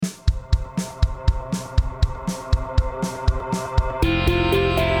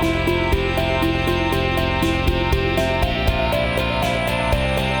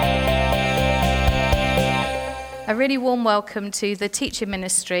really warm welcome to the teaching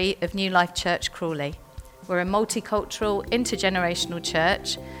ministry of New Life Church Crawley. We're a multicultural, intergenerational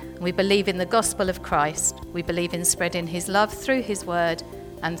church, and we believe in the gospel of Christ. We believe in spreading his love through his word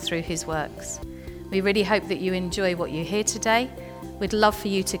and through his works. We really hope that you enjoy what you hear today. We'd love for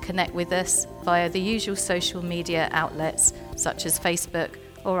you to connect with us via the usual social media outlets such as Facebook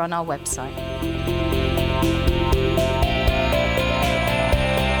or on our website.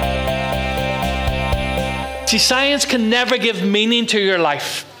 See, science can never give meaning to your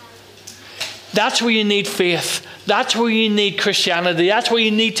life. That's where you need faith. That's where you need Christianity. That's where you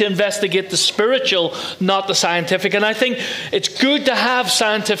need to investigate the spiritual, not the scientific. And I think it's good to have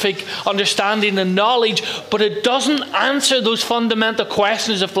scientific understanding and knowledge, but it doesn't answer those fundamental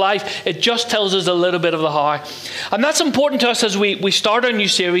questions of life. It just tells us a little bit of the how. And that's important to us as we start our new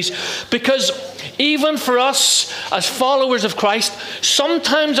series, because even for us as followers of Christ,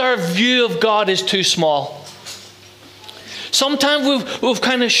 sometimes our view of God is too small. Sometimes we've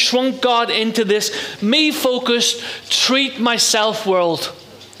kind of shrunk God into this me-focused, treat myself world.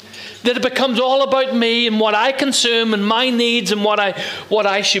 That it becomes all about me and what I consume and my needs and what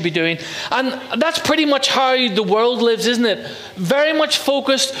I should be doing. And that's pretty much how the world lives, isn't it? Very much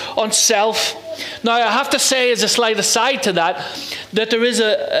focused on self. Now, I have to say, as a slight aside to that there is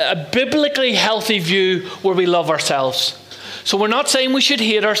a biblically healthy view where we love ourselves. So we're not saying we should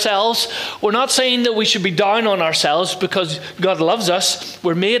hate ourselves. We're not saying that we should be down on ourselves because God loves us.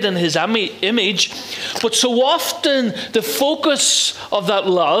 We're made in his image. But so often the focus of that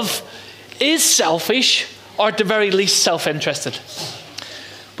love is selfish, or at the very least self-interested.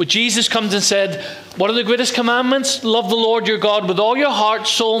 But Jesus comes and said, what are the greatest commandments? Love the Lord your God with all your heart,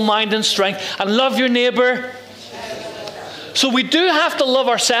 soul, mind and strength, and love your neighbor. So we do have to love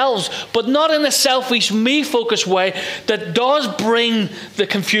ourselves, but not in a selfish, me-focused way that does bring the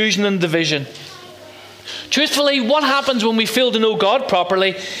confusion and division. Truthfully, what happens when we fail to know God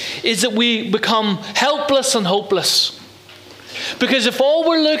properly is that we become helpless and hopeless. Because if all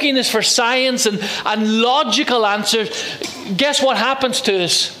we're looking is for science and logical answers, guess what happens to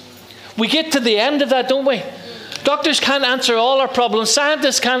us? We get to the end of that, don't we? Doctors can't answer all our problems.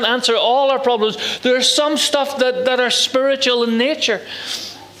 Scientists can't answer all our problems. There is some stuff that are spiritual in nature.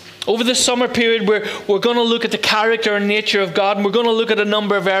 Over this summer period, we're going to look at the character and nature of God, and we're going to look at a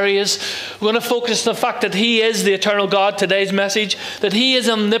number of areas. We're going to focus on the fact that he is the eternal God, today's message, that he is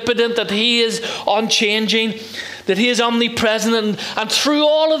omnipotent, that he is unchanging, that he is omnipresent. And through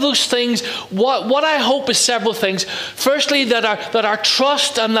all of those things, what I hope is several things. Firstly, that our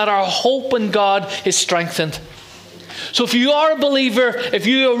trust and that our hope in God is strengthened. So if you are a believer, if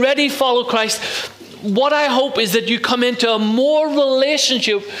you already follow Christ, what I hope is that you come into a more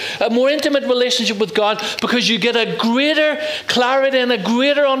intimate relationship with God, because you get a greater clarity and a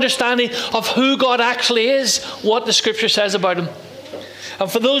greater understanding of who God actually is, what the Scripture says about him.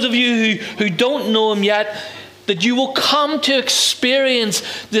 And for those of you who don't know him yet, that you will come to experience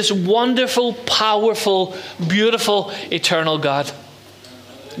this wonderful, powerful, beautiful, eternal God.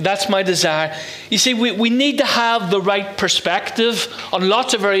 That's my desire. You see, we need to have the right perspective on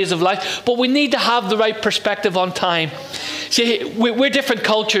lots of areas of life, but we need to have the right perspective on time. See, we're different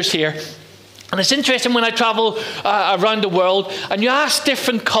cultures here. And it's interesting when I travel around the world and you ask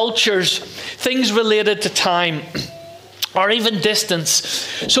different cultures things related to time or even distance.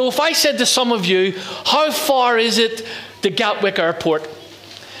 So if I said to some of you, how far is it to Gatwick Airport?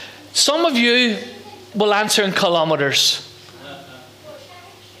 Some of you will answer in kilometres.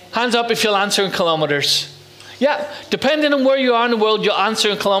 Hands up if you'll answer in kilometres. Yeah, depending on where you are in the world, you'll answer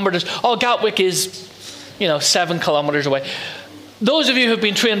in kilometres. Oh, Gatwick is, 7 kilometres away. Those of you who've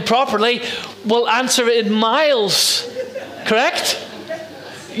been trained properly will answer in miles. Correct?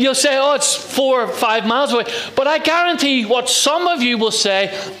 You'll say, oh, it's 4 or 5 miles away. But I guarantee what some of you will say,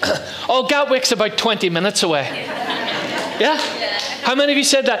 oh, Gatwick's about 20 minutes away. Yeah? How many of you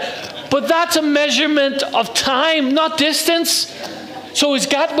said that? But that's a measurement of time, not distance. So is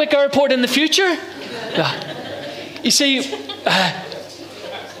Gatwick Airport in the future? Yeah. You see,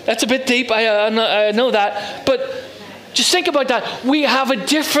 that's a bit deep, I know that. But just think about that. We have a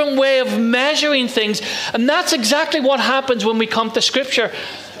different way of measuring things. And that's exactly what happens when we come to Scripture.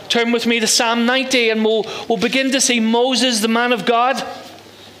 Turn with me to Psalm 90 and we'll begin to see Moses, the man of God.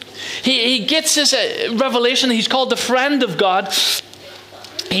 He gets this revelation. He's called the friend of God.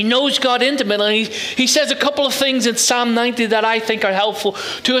 He knows God intimately. He says a couple of things in Psalm 90 that I think are helpful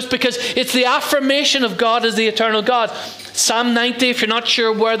to us, because it's the affirmation of God as the eternal God. Psalm 90, if you're not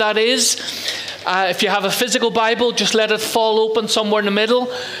sure where that is, if you have a physical Bible, just let it fall open somewhere in the middle.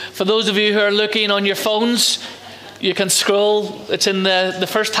 For those of you who are looking on your phones, you can scroll. It's in the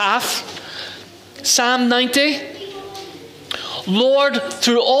first half. Psalm 90. Lord,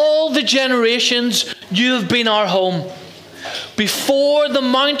 through all the generations, you have been our home. Before the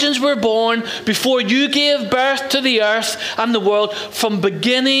mountains were born, before you gave birth to the earth and the world, from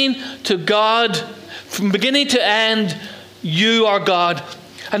beginning to end, you are God.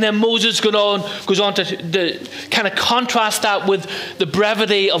 And then Moses goes on to kind of contrast that with the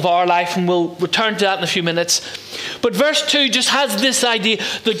brevity of our life, and we'll return to that in a few minutes. But verse 2 just has this idea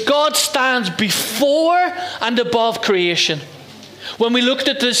that God stands before and above creation. When we looked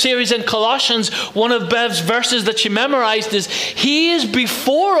at the series in Colossians, one of Bev's verses that she memorized is, He is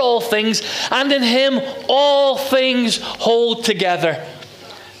before all things, and in Him all things hold together.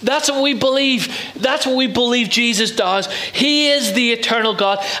 That's what we believe. That's what we believe Jesus does. He is the eternal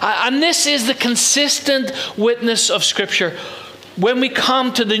God. And this is the consistent witness of Scripture. When we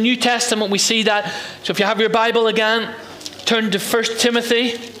come to the New Testament, we see that. So if you have your Bible again, turn to 1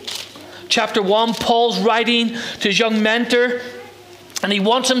 Timothy chapter 1. Paul's writing to his young mentor, and he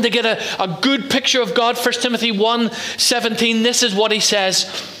wants him to get a good picture of God. 1 Timothy 1:17, this is what he says.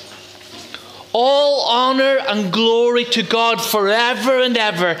 All honor and glory to God forever and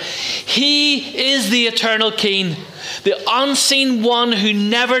ever. He is the eternal King, the unseen one who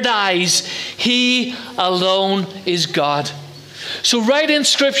never dies. He alone is God. So right in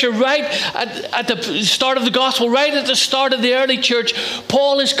Scripture, right at the start of the gospel, right at the start of the early church,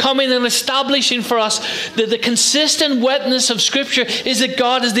 Paul is coming and establishing for us that the consistent witness of Scripture is that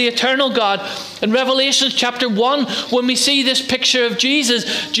God is the eternal God. In Revelation chapter 1, when we see this picture of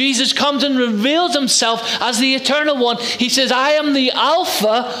Jesus, Jesus comes and reveals himself as the eternal one. He says, I am the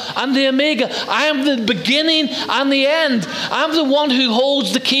Alpha and the Omega. I am the beginning and the end. I'm the one who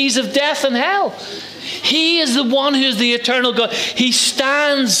holds the keys of death and hell. He is the one who is the eternal God. He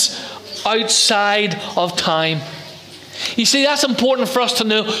stands outside of time. You see, that's important for us to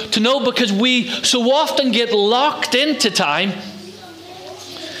know because we so often get locked into time.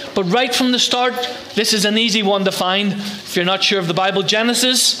 But right from the start, this is an easy one to find if you're not sure of the Bible.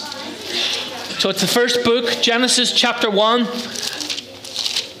 Genesis. So it's the first book, Genesis chapter 1. And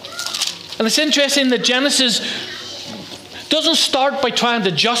it's interesting that Genesis doesn't start by trying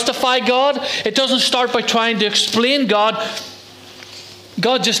to justify God. It doesn't start by trying to explain God.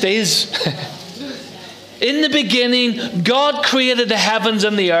 God just is. In the beginning, God created the heavens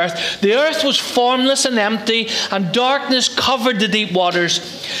and the earth. The earth was formless and empty, and darkness covered the deep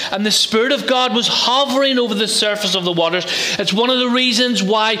waters. And the Spirit of God was hovering over the surface of the waters. It's one of the reasons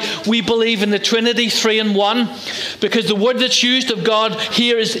why we believe in the Trinity, 3 in 1, because the word that's used of God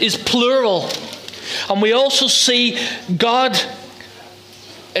here is plural. And we also see God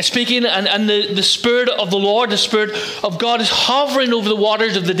speaking, and the Spirit of the Lord, the Spirit of God is hovering over the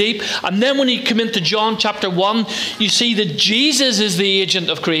waters of the deep. And then when you come into John chapter 1, you see that Jesus is the agent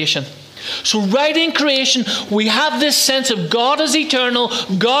of creation. So right in creation, we have this sense of God is eternal,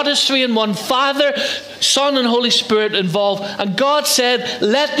 God is 3 in 1, Father, Son, and Holy Spirit involved. And God said,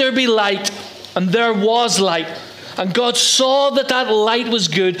 let there be light, and there was light. And God saw that light was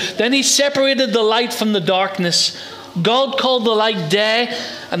good. Then He separated the light from the darkness. God called the light day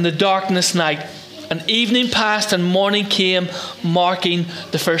and the darkness night. And evening passed and morning came, marking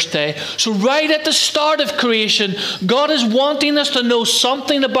the first day. So right at the start of creation, God is wanting us to know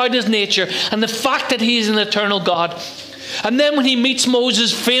something about His nature and the fact that He is an eternal God. And then when He meets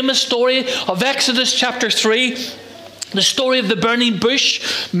Moses' famous story of Exodus chapter 3, the story of the burning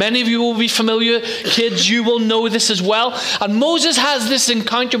bush. Many of you will be familiar. Kids, you will know this as well. And Moses has this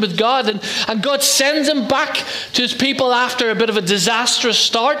encounter with God, and God sends him back to his people after a bit of a disastrous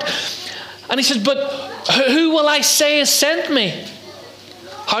start. And he says, but who will I say has sent me?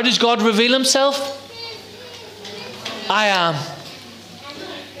 How does God reveal himself? I am.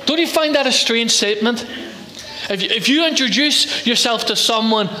 Don't you find that a strange statement? If you introduce yourself to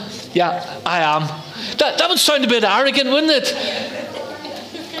someone, yeah, I am. That would sound a bit arrogant, wouldn't it?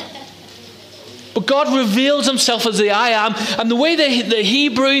 But God reveals himself as the I am. And the way the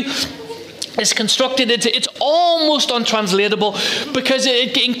Hebrew is constructed, it's almost untranslatable because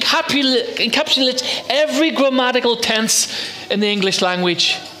it encapsulates every grammatical tense in the English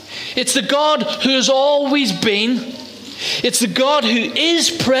language. It's the God who has always been. It's the God who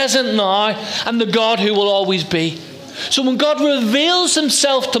is present now and the God who will always be. So when God reveals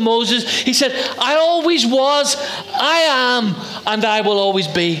himself to Moses, he said, I always was, I am, and I will always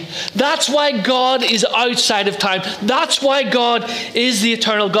be. That's why God is outside of time. That's why God is the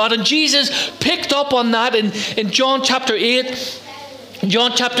eternal God. And Jesus picked up on that in John chapter 8.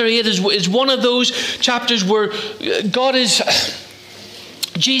 John chapter 8 is one of those chapters where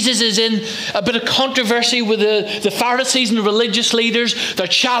Jesus is in a bit of controversy with the Pharisees and the religious leaders. They're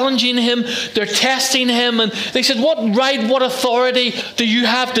challenging him. They're testing him. And they said, what right, what authority do you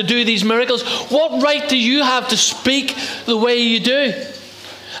have to do these miracles? What right do you have to speak the way you do?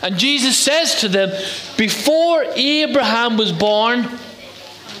 And Jesus says to them, before Abraham was born,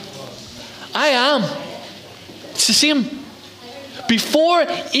 I am. It's the same. Before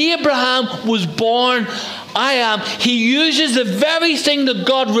Abraham was born, I am. He uses the very thing that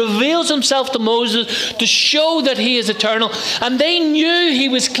God reveals himself to Moses to show that he is eternal. And they knew he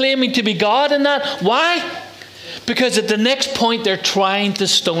was claiming to be God in that. Why? Because at the next point they're trying to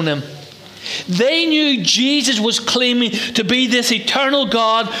stone him. They knew Jesus was claiming to be this eternal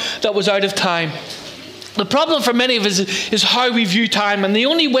God that was out of time. The problem for many of us is how we view time. And the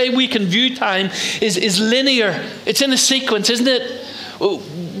only way we can view time is linear. It's in a sequence, isn't it?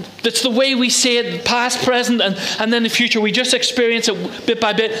 That's the way we see it, past, present, and then the future. We just experience it bit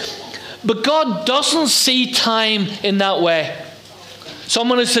by bit. But God doesn't see time in that way.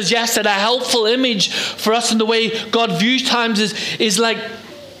 Someone has suggested a helpful image for us in the way God views times is like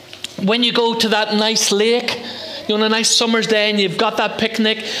when you go to that nice lake, on a nice summer's day, and you've got that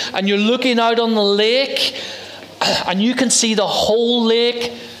picnic, and you're looking out on the lake, and you can see the whole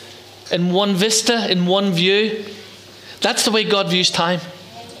lake in one vista, in one view. That's the way God views time.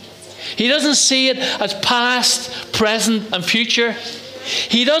 He doesn't see it as past, present, and future.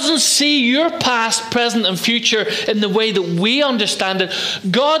 He doesn't see your past, present, and future in the way that we understand it.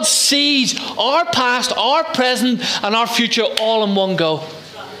 God sees our past, our present, and our future all in one go.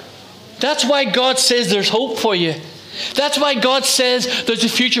 That's why God says there's hope for you. That's why God says there's a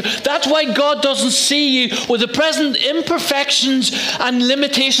future. That's why God doesn't see you with the present imperfections and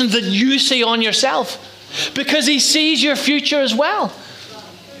limitations that you see on yourself. Because he sees your future as well.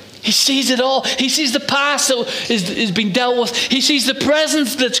 He sees it all. He sees the past that is being dealt with. He sees the present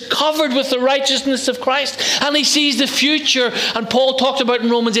that's covered with the righteousness of Christ. And he sees the future. And Paul talked about in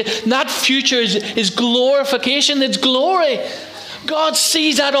Romans 8, that future is glorification. It's glory. God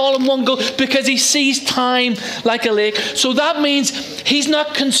sees that all in one go because he sees time like a lake. So that means he's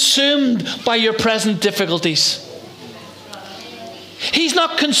not consumed by your present difficulties. He's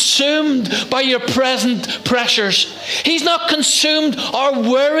not consumed by your present pressures. He's not consumed or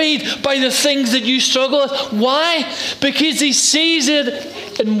worried by the things that you struggle with. Why? Because he sees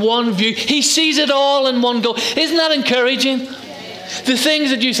it in one view. He sees it all in one go. Isn't that encouraging? The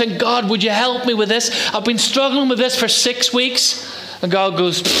things that you think, God, would you help me with this? I've been struggling with this for 6 weeks. And God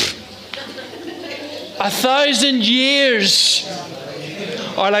goes, 1,000 years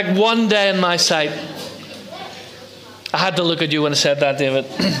are like one day in my sight. I had to look at you when I said that, David.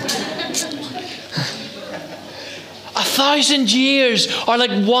 1,000 years are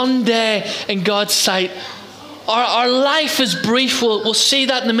like one day in God's sight. Our life is brief. We'll see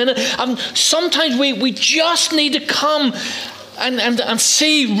that in a minute. Sometimes we just need to come and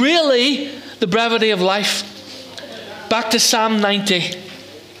see really the brevity of life. Back to Psalm 90.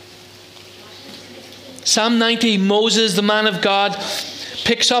 Psalm 90, Moses, the man of God,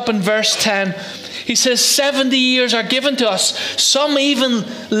 picks up in verse 10. He says, 70 years are given to us. Some even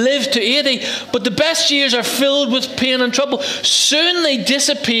live to 80. But the best years are filled with pain and trouble. Soon they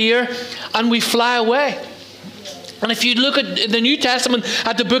disappear and we fly away. And if you look at the New Testament,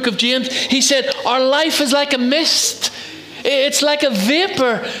 at the book of James, he said, our life is like a mist. It's like a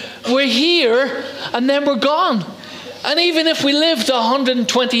vapor. We're here and then we're gone. And even if we lived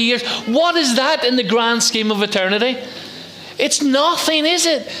 120 years, what is that in the grand scheme of eternity? It's nothing, is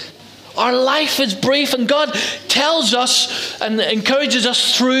it? Our life is brief, and God tells us and encourages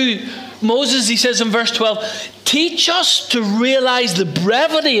us through Moses. He says in verse 12, teach us to realize the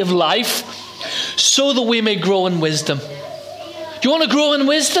brevity of life so that we may grow in wisdom. Do you want to grow in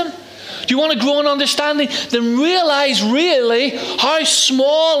wisdom? Do you want to grow in understanding? Then realize really how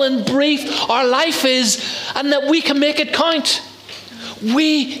small and brief our life is and that we can make it count.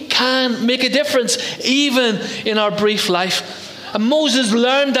 We can make a difference even in our brief life. And Moses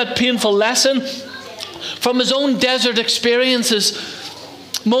learned that painful lesson from his own desert experiences.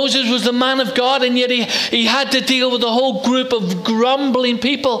 Moses was the man of God, and yet he had to deal with a whole group of grumbling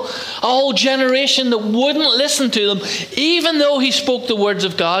people, a whole generation that wouldn't listen to them, even though he spoke the words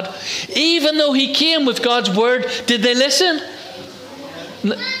of God, even though he came with God's word. Did they listen?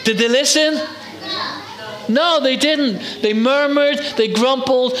 Did they listen? No, they didn't. They murmured, they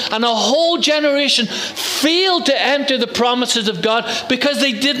grumbled, and a whole generation failed to enter the promises of God because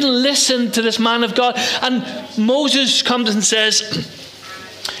they didn't listen to this man of God. And Moses comes and says,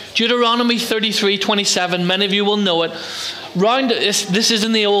 Deuteronomy 33:27, many of you will know it. This is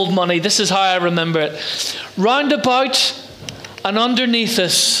in the old money. This is how I remember it. Round about and underneath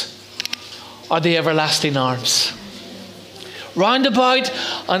us are the everlasting arms. Round about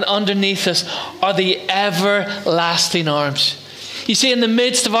and underneath us are the everlasting arms. You see, in the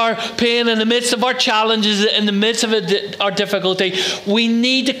midst of our pain, in the midst of our challenges, in the midst of our difficulty, we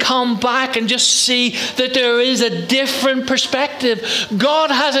need to come back and just see that there is a different perspective.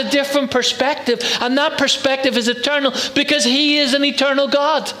 God has a different perspective, and that perspective is eternal because He is an eternal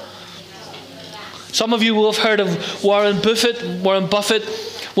God. Some of you will have heard of Warren Buffett,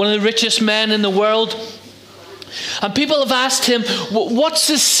 one of the richest men in the world. And people have asked him, what's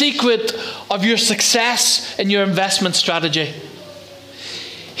the secret of your success in your investment strategy?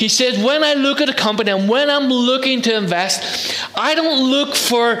 He says, when I look at a company and when I'm looking to invest, I don't look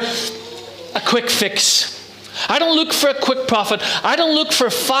for a quick fix. I don't look for a quick profit. I don't look for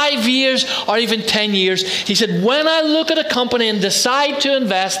 5 years or even 10 years. He said, when I look at a company and decide to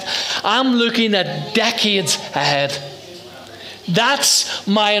invest, I'm looking at decades ahead. That's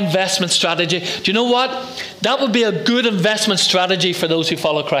my investment strategy. Do you know what? That would be a good investment strategy for those who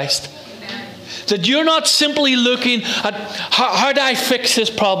follow Christ. That you're not simply looking at how do I fix this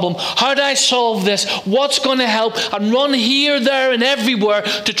problem? How do I solve this? What's going to help? And run here, there, and everywhere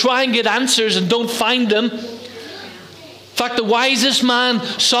to try and get answers and don't find them. In fact, the wisest man,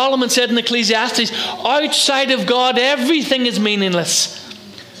 Solomon, said in Ecclesiastes, outside of God, everything is meaningless.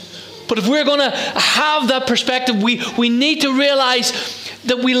 But if we're going to have that perspective, we need to realize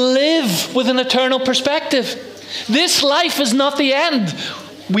that we live with an eternal perspective. This life is not the end.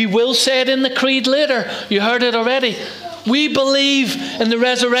 We will say it in the creed later. You heard it already. We believe in the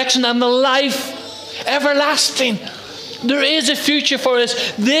resurrection and the life everlasting. There is a future for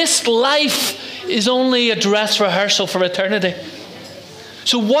us. This life is only a dress rehearsal for eternity.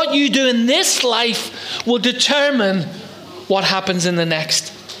 So what you do in this life will determine what happens in the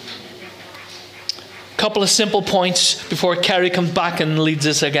next. A couple of simple points before Kerry comes back and leads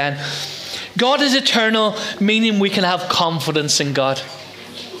us again. God is eternal, meaning we can have confidence in God.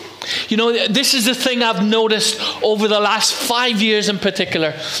 You know, this is the thing I've noticed over the last 5 years in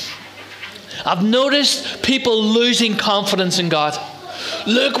particular. I've noticed people losing confidence in God.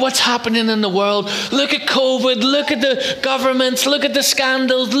 Look what's happening in the world. Look at COVID. Look at the governments. Look at the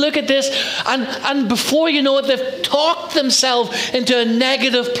scandals. Look at this. And before you know it, they've talked themselves into a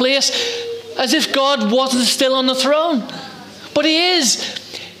negative place as if God wasn't still on the throne. But He is.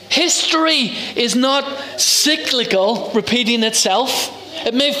 History is not cyclical, repeating itself.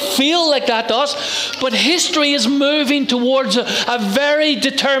 It may feel like that to us, but history is moving towards a very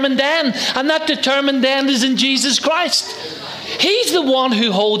determined end. And that determined end is in Jesus Christ. He's the one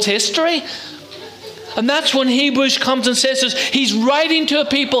who holds history. And that's when Hebrews comes and says this. He's writing to a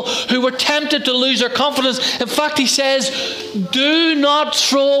people who were tempted to lose their confidence. In fact, he says, do not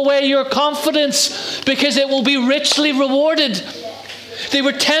throw away your confidence because it will be richly rewarded. They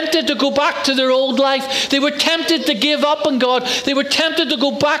were tempted to go back to their old life. They were tempted to give up on God. They were tempted to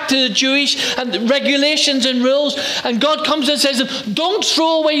go back to the Jewish and regulations and rules. And God comes and says, don't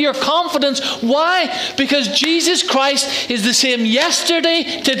throw away your confidence. Why? Because Jesus Christ is the same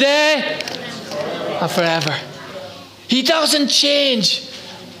yesterday, today, and forever. He doesn't change.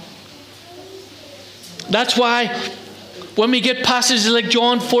 That's why when we get passages like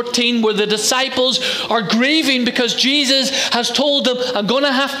John 14 where the disciples are grieving because Jesus has told them, I'm going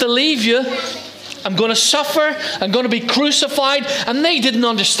to have to leave you. I'm going to suffer. I'm going to be crucified. And they didn't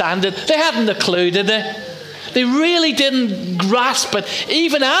understand it. They hadn't a clue, did they? They really didn't grasp it.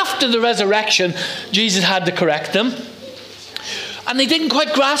 Even after the resurrection, Jesus had to correct them. And they didn't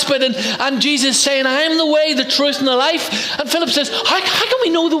quite grasp it. And Jesus saying, I am the way, the truth, and the life. And Philip says, how can we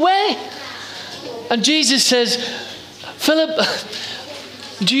know the way? And Jesus says, Philip,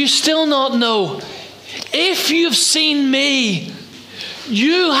 do you still not know? If you've seen me,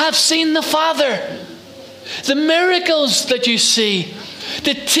 you have seen the Father. The miracles that you see,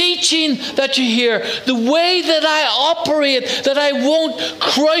 the teaching that you hear, the way that I operate, that I won't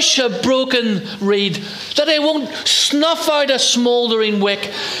crush a broken reed, that I won't snuff out a smouldering wick.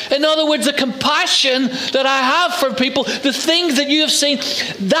 In other words, the compassion that I have for people, the things that you have seen,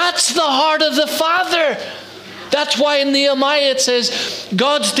 that's the heart of the Father. That's why in Nehemiah it says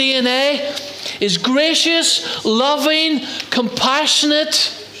God's DNA is gracious, loving, compassionate,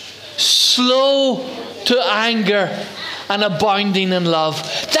 slow to anger, and abounding in love.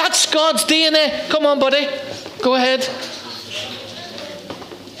 That's God's DNA. Come on, buddy. Go ahead.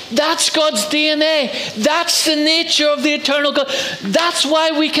 That's God's DNA. That's the nature of the eternal God. That's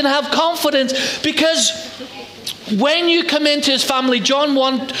why we can have confidence, because when you come into His family, John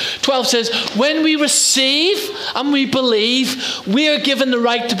 1:12 says, when we receive and we believe, we are given the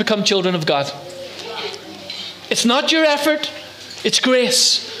right to become children of God. It's not your effort. It's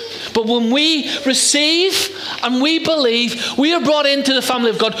grace. But when we receive and we believe, we are brought into the family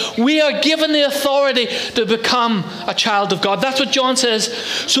of God. We are given the authority to become a child of God. That's what John says.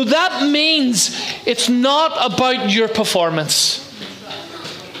 So that means it's not about your performance.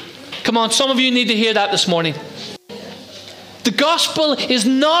 Come on, some of you need to hear that this morning. The gospel is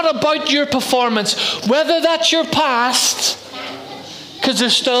not about your performance, whether that's your past, because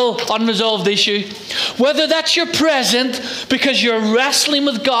there's still unresolved issue, whether that's your present because you're wrestling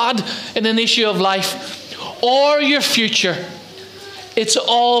with God in an issue of life, or your future. It's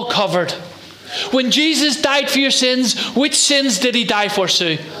all covered. When Jesus died for your sins, which sins did he die for,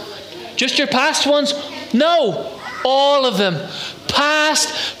 Sue? Just your past ones? No, all of them.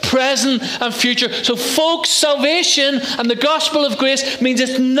 Past, present, and future. So folks, salvation and the gospel of grace means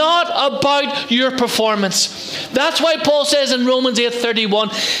it's not about your performance. That's why Paul says in Romans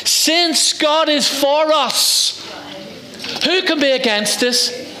 8:31, since God is for us, who can be against us?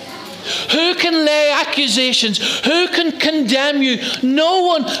 Who can lay accusations? Who can condemn you? No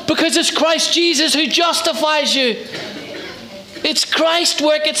one, because it's Christ Jesus who justifies you. It's Christ's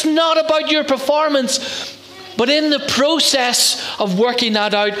work. It's not about your performance. But in the process of working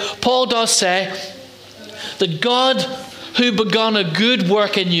that out, Paul does say that God who begun a good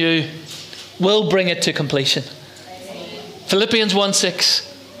work in you will bring it to completion. Philippians 1:6.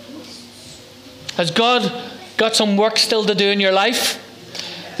 Has God got some work still to do in your life?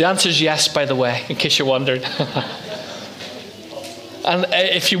 The answer is yes, by the way, in case you're wondering. And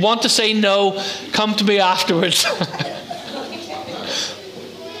if you want to say no, come to me afterwards.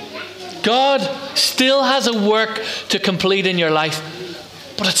 God still has a work to complete in your life,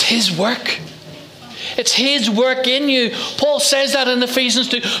 but it's His work. It's His work in you. Paul says that in Ephesians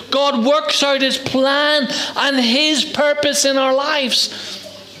 2. God works out His plan and His purpose in our lives.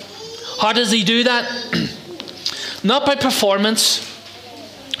 How does He do that? Not by performance,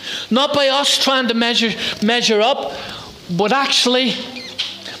 not by us trying to measure up, but actually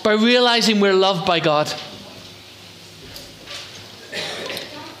by realizing we're loved by God.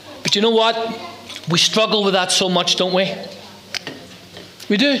 But you know what? We struggle with that so much, don't we?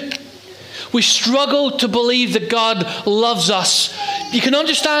 We do. We struggle to believe that God loves us. You can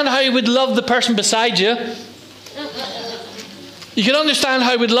understand how He would love the person beside you. You can understand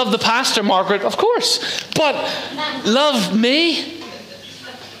how He would love the pastor, Margaret, of course. But love me?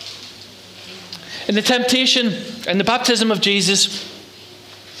 In the temptation and the baptism of Jesus,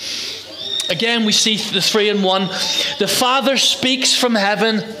 again we see the 3 in 1. The Father speaks from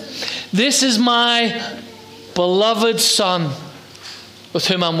heaven, "This is my beloved Son, with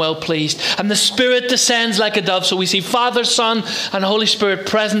whom I'm well pleased." And the Spirit descends like a dove. So we see Father, Son, and Holy Spirit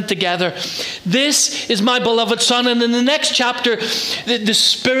present together. This is my beloved Son. And in the next chapter, the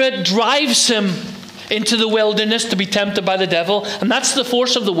Spirit drives Him into the wilderness to be tempted by the devil. And that's the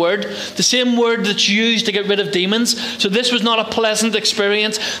force of the word. The same word that's used to get rid of demons. So this was not a pleasant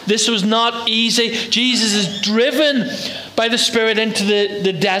experience. This was not easy. Jesus is driven by the Spirit into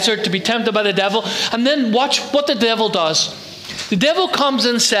the desert to be tempted by the devil. And then watch what the devil does. The devil comes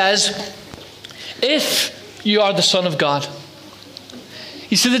and says, "If you are the Son of God."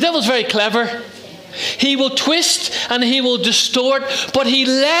 You see, the devil's very clever. He will twist and he will distort, but he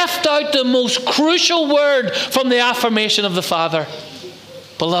left out the most crucial word from the affirmation of the Father: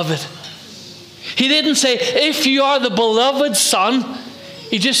 beloved. He didn't say, "If you are the beloved Son."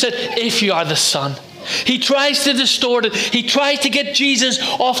 He just said, "If you are the Son." He tries to distort it. He tries to get Jesus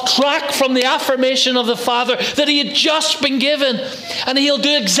off track from the affirmation of the Father that He had just been given. And He'll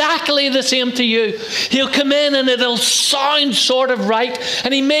do exactly the same to you. He'll come in and it'll sound sort of right.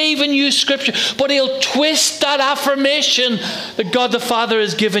 And He may even use Scripture, but He'll twist that affirmation that God the Father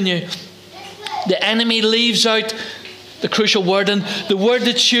has given you. The enemy leaves out the crucial word. And the word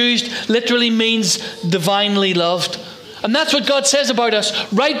that's used literally means divinely loved. And that's what God says about us.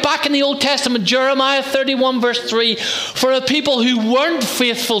 Right back in the Old Testament, Jeremiah 31 verse 3. For a people who weren't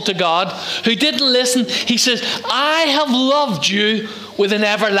faithful to God, who didn't listen, He says, "I have loved you with an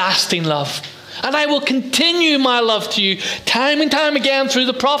everlasting love. And I will continue my love to you." Time and time again through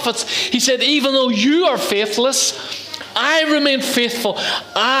the prophets, He said, even though you are faithless, I remain faithful.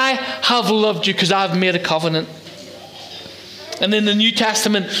 I have loved you because I've made a covenant. And in the New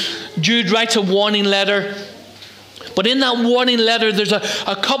Testament, Jude writes a warning letter. But in that warning letter, there's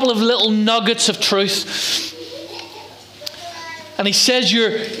a couple of little nuggets of truth. And he says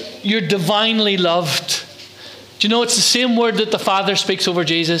you're divinely loved. Do you know it's the same word that the Father speaks over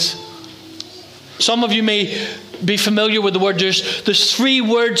Jesus? Some of you may be familiar with the word. There's 3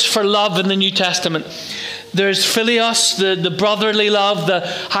 words for love in the New Testament. There's philios, the brotherly love, the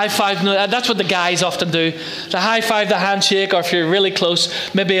high five. That's what the guys often do. The high five, the handshake, or if you're really close,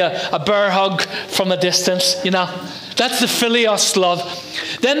 maybe a bear hug from a distance, That's the philios love.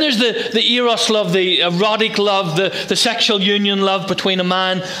 Then there's the eros love, the erotic love, the sexual union love between a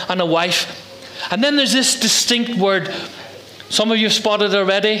man and a wife. And then there's this distinct word. Some of you have spotted it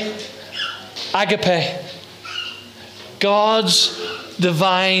already. Agape. God's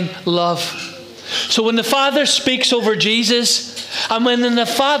divine love. So when the Father speaks over Jesus, and when the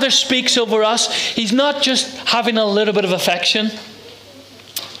Father speaks over us, he's not just having a little bit of affection.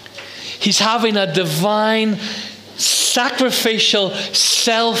 He's having a divine, sacrificial,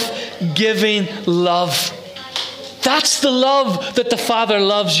 self-giving love. That's the love that the Father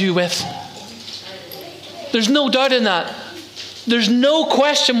loves you with. There's no doubt in that. There's no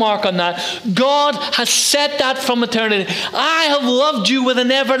question mark on that. God has set that from eternity. I have loved you with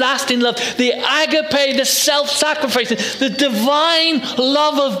an everlasting love. The agape, the self-sacrifice, the divine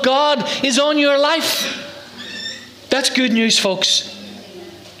love of God is on your life. That's good news, folks.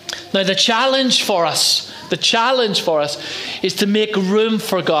 Now the challenge for us is to make room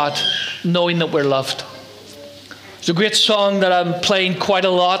for God, knowing that we're loved. There's a great song that I'm playing quite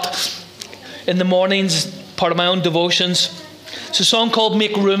a lot in the mornings, part of my own devotions. It's a song called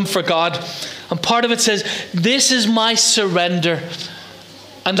Make Room for God. And part of it says, this is my surrender,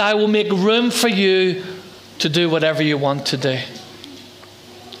 and I will make room for you to do whatever you want to do.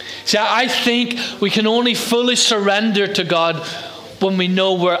 See, I think we can only fully surrender to God when we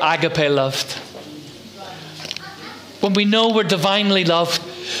know we're agape loved. When we know we're divinely loved.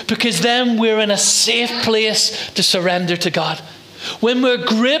 Because then we're in a safe place to surrender to God. When we're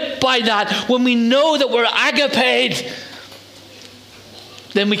gripped by that, when we know that we're agape,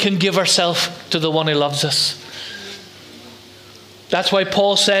 then we can give ourselves to the one who loves us. That's why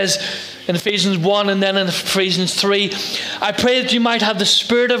Paul says in Ephesians 1 and then in Ephesians 3, I pray that you might have the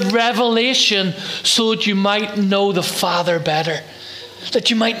spirit of revelation so that you might know the Father better. That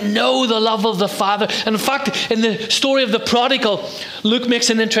you might know the love of the Father. And in fact, in the story of the prodigal, Luke makes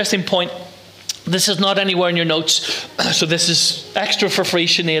an interesting point. This is not anywhere in your notes, so this is extra for free,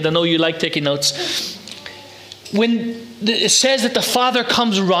 Sinead. I know you like taking notes. When it says that the father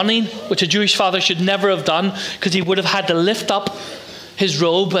comes running, which a Jewish father should never have done, because he would have had to lift up his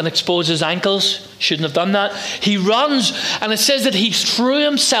robe and expose his ankles. Shouldn't have done that. He runs, and it says that he threw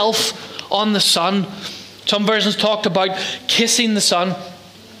himself on the Son. Some versions talked about kissing the Son.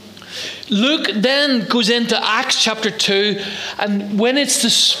 Luke then goes into Acts chapter 2, and when it's the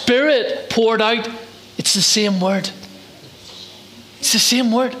Spirit poured out, it's the same word. It's the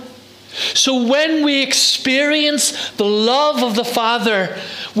same word. So when we experience the love of the Father,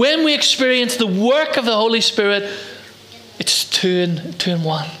 when we experience the work of the Holy Spirit, it's two in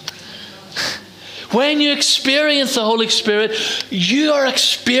one. When you experience the Holy Spirit, you are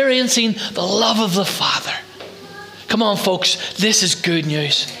experiencing the love of the Father. Come on, folks, this is good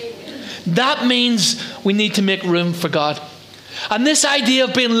news. That means we need to make room for God. And this idea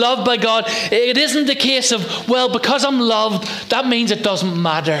of being loved by God, it isn't the case of, well, because I'm loved, that means it doesn't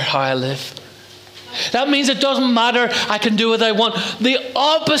matter how I live. That means it doesn't matter, I can do what I want. The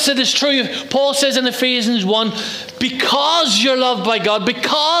opposite is true. Paul says in Ephesians 1, because you're loved by God,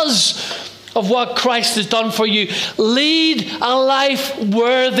 because of what Christ has done for you, lead a life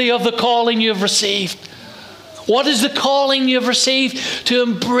worthy of the calling you have received. What is the calling you have received? To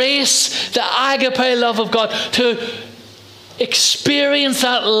embrace the agape love of God, to experience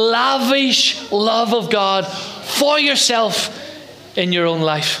that lavish love of God for yourself in your own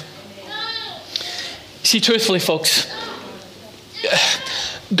life. See, truthfully, folks,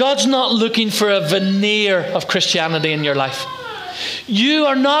 God's not looking for a veneer of Christianity in your life. You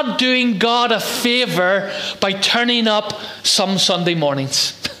are not doing God a favor by turning up some Sunday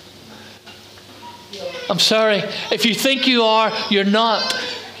mornings. I'm sorry. If you think you are, you're not.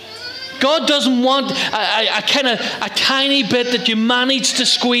 God doesn't want a tiny bit that you manage to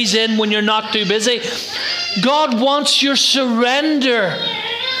squeeze in when you're not too busy. God wants your surrender.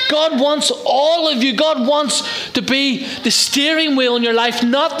 God wants all of you. God wants to be the steering wheel in your life,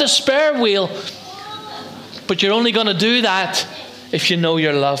 not the spare wheel. But you're only going to do that if you know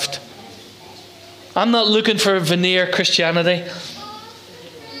you're loved. I'm not looking for a veneer Christianity.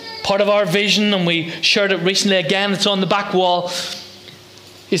 Part of our vision, and we shared it recently again, it's on the back wall,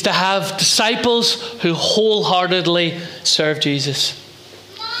 is to have disciples who wholeheartedly serve Jesus.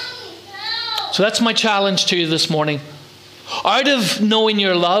 So that's my challenge to you this morning. Out of knowing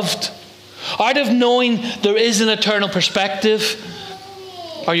you're loved, out of knowing there is an eternal perspective,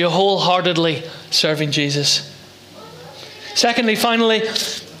 are you wholeheartedly serving Jesus? Secondly, finally,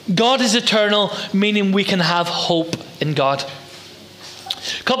 God is eternal, meaning we can have hope in God.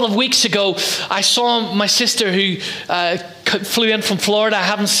 A couple of weeks ago, I saw my sister who flew in from Florida. I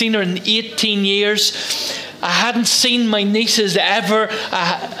haven't seen her in 18 years. I hadn't seen my nieces ever.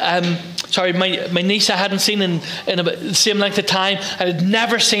 My niece I hadn't seen in about the same length of time. I had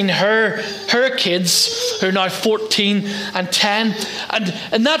never seen her kids, who are now 14 and 10.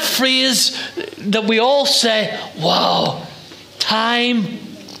 And that phrase that we all say, wow, time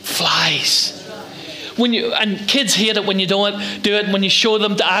flies. And kids hate it when you don't do it, when you show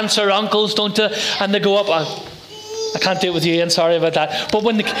them to aunts or uncles, don't you? And they go up, I can't do it with you, Ian, sorry about that. But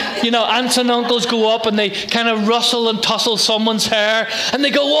when aunts and uncles go up and they kind of rustle and tussle someone's hair, and they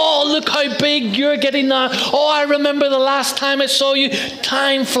go, oh, look how big you're getting now. Oh, I remember the last time I saw you.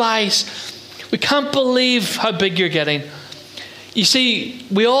 Time flies. We can't believe how big you're getting. You see,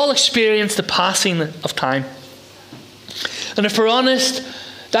 we all experience the passing of time. And if we're honest,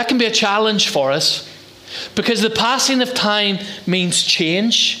 that can be a challenge for us, because the passing of time means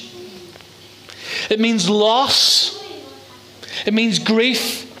change. It means loss. It means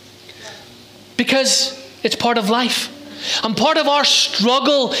grief, because it's part of life. And part of our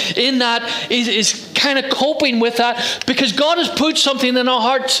struggle in that is kind of coping with that, because God has put something in our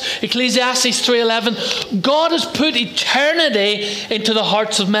hearts. Ecclesiastes 3:11, God has put eternity into the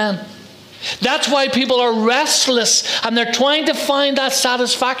hearts of men. That's why people are restless and they're trying to find that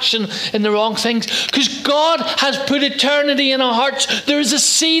satisfaction in the wrong things. Because God has put eternity in our hearts. There is a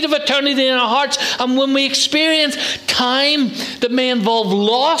seed of eternity in our hearts. And when we experience time that may involve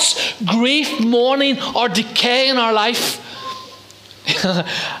loss, grief, mourning, or decay in our life,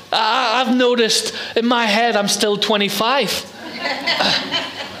 I've noticed in my head I'm still 25.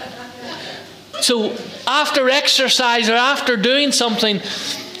 So after exercise or after doing something,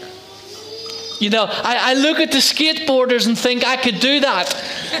 I look at the skateboarders and think I could do that.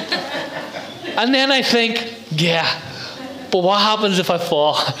 And then I think, yeah, but what happens if I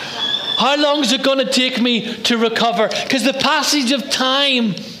fall? How long is it going to take me to recover? Because the passage of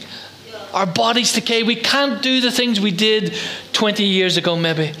time, our bodies decay. We can't do the things we did 20 years ago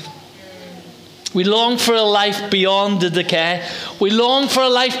maybe. We long for a life beyond the decay. We long for a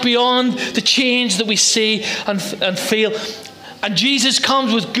life beyond the change that we see and feel. And Jesus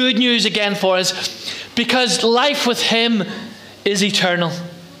comes with good news again for us, because life with him is eternal.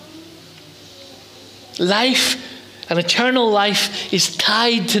 Life, an eternal life, is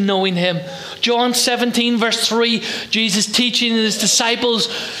tied to knowing him. John 17 verse 3, Jesus teaching his disciples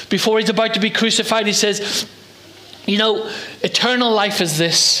before he's about to be crucified, he says, eternal life is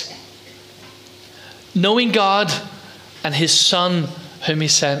this: knowing God and his Son whom he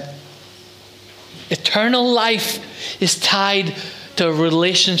sent. Eternal life is tied to a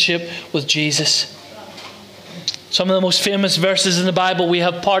relationship with Jesus. Some of the most famous verses in the Bible, we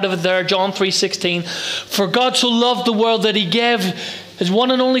have part of it there, John 3:16. For God so loved the world that he gave his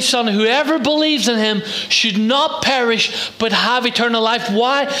one and only Son. Whoever believes in him should not perish but have eternal life.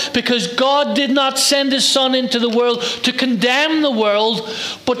 Why? Because God did not send his Son into the world to condemn the world,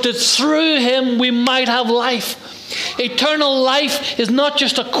 but that through him we might have life. Eternal life is not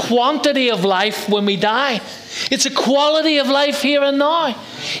just a quantity of life when we die. It's a quality of life here and now.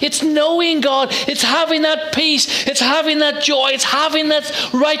 It's knowing God. It's having that peace. It's having that joy. It's having that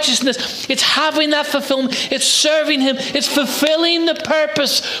righteousness. It's having that fulfillment. It's serving him. It's fulfilling the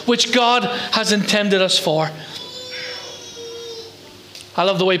purpose which God has intended us for. I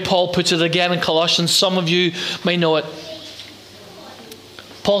love the way Paul puts it again in Colossians. Some of you may know it.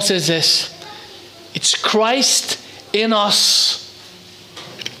 Paul says this: it's Christ in us,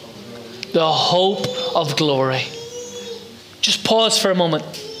 the hope of glory. Just pause for a moment.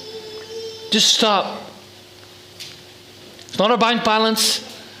 Just stop. It's not our bank balance.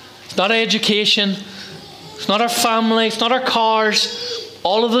 It's not our education. It's not our family. It's not our cars.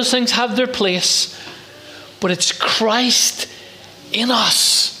 All of those things have their place. But it's Christ in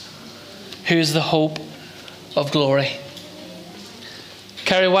us who is the hope of glory.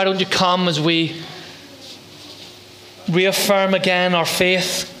 Kerry, why don't you come as we reaffirm again our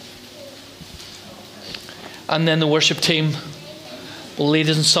faith, and then the worship team will lead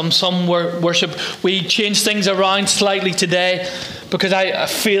us in some worship. We changed things around slightly today because I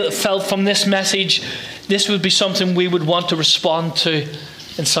felt from this message this would be something we would want to respond to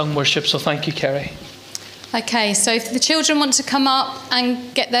in sung worship. So thank you, Kerry. Okay, so if the children want to come up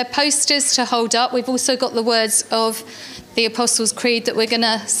and get their posters to hold up, we've also got the words of the Apostles' Creed that we're going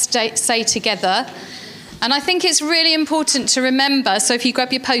to say together. And I think it's really important to remember, so if you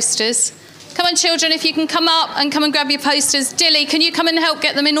grab your posters, Come on, children, if you can come up and come and grab your posters. Dilly, can you come and help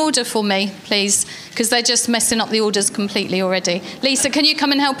get them in order for me, please? Because they're just messing up the orders completely already. Lisa, can you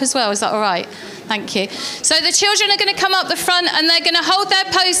come and help as well? Is that all right? Thank you. So the children are going to come up the front and they're going to hold their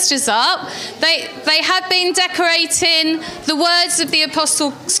posters up. They have been decorating the words of the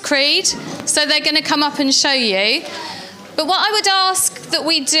Apostles' Creed, so they're going to come up and show you. But what I would ask that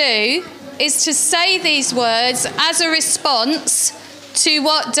we do is to say these words as a response to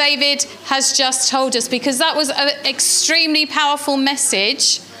what David has just told us, because that was an extremely powerful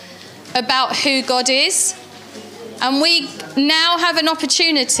message about who God is. And we now have an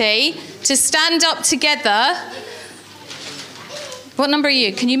opportunity to stand up together. What number are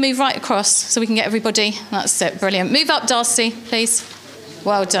you? Can you move right across so we can get everybody? That's it, brilliant. Move up, Darcy, please.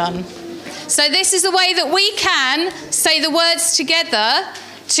 Well done. So this is the way that we can say the words together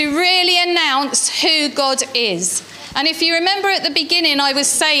to really announce who God is. And if you remember at the beginning, I was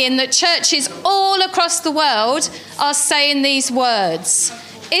saying that churches all across the world are saying these words.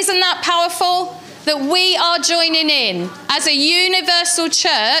 Isn't that powerful? That we are joining in as a universal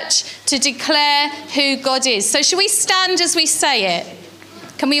church to declare who God is. So should we stand as we say it?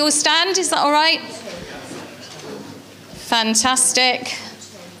 Can we all stand? Is that all right? Fantastic.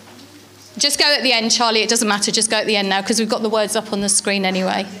 Just go at the end, Charlie. It doesn't matter. Just go at the end now because we've got the words up on the screen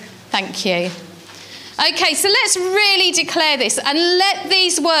anyway. Thank you. Okay, so let's really declare this and let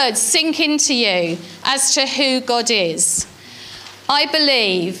these words sink into you as to who God is. I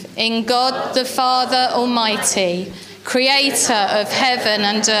believe in God the Father Almighty, creator of heaven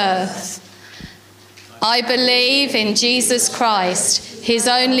and earth. I believe in Jesus Christ, his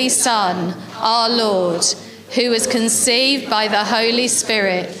only Son, our Lord, who was conceived by the Holy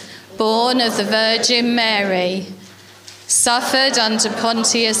Spirit, born of the Virgin Mary, suffered under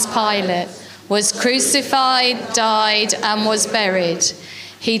Pontius Pilate, was crucified, died, and was buried.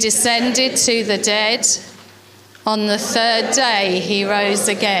 He descended to the dead. On the third day, he rose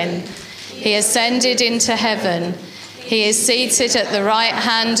again. He ascended into heaven. He is seated at the right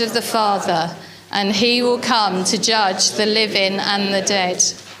hand of the Father, and he will come to judge the living and the dead.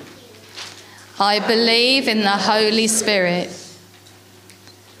 I believe in the Holy Spirit,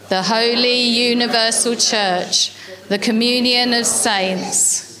 the holy universal church, the communion of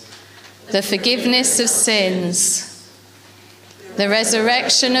saints, the forgiveness of sins, the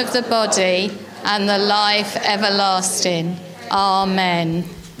resurrection of the body, and the life everlasting. Amen.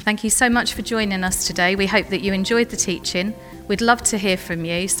 Thank you so much for joining us today. We hope that you enjoyed the teaching. We'd love to hear from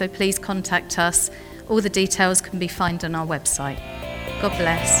you, so please contact us. All the details can be found on our website. God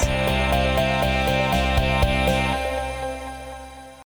bless.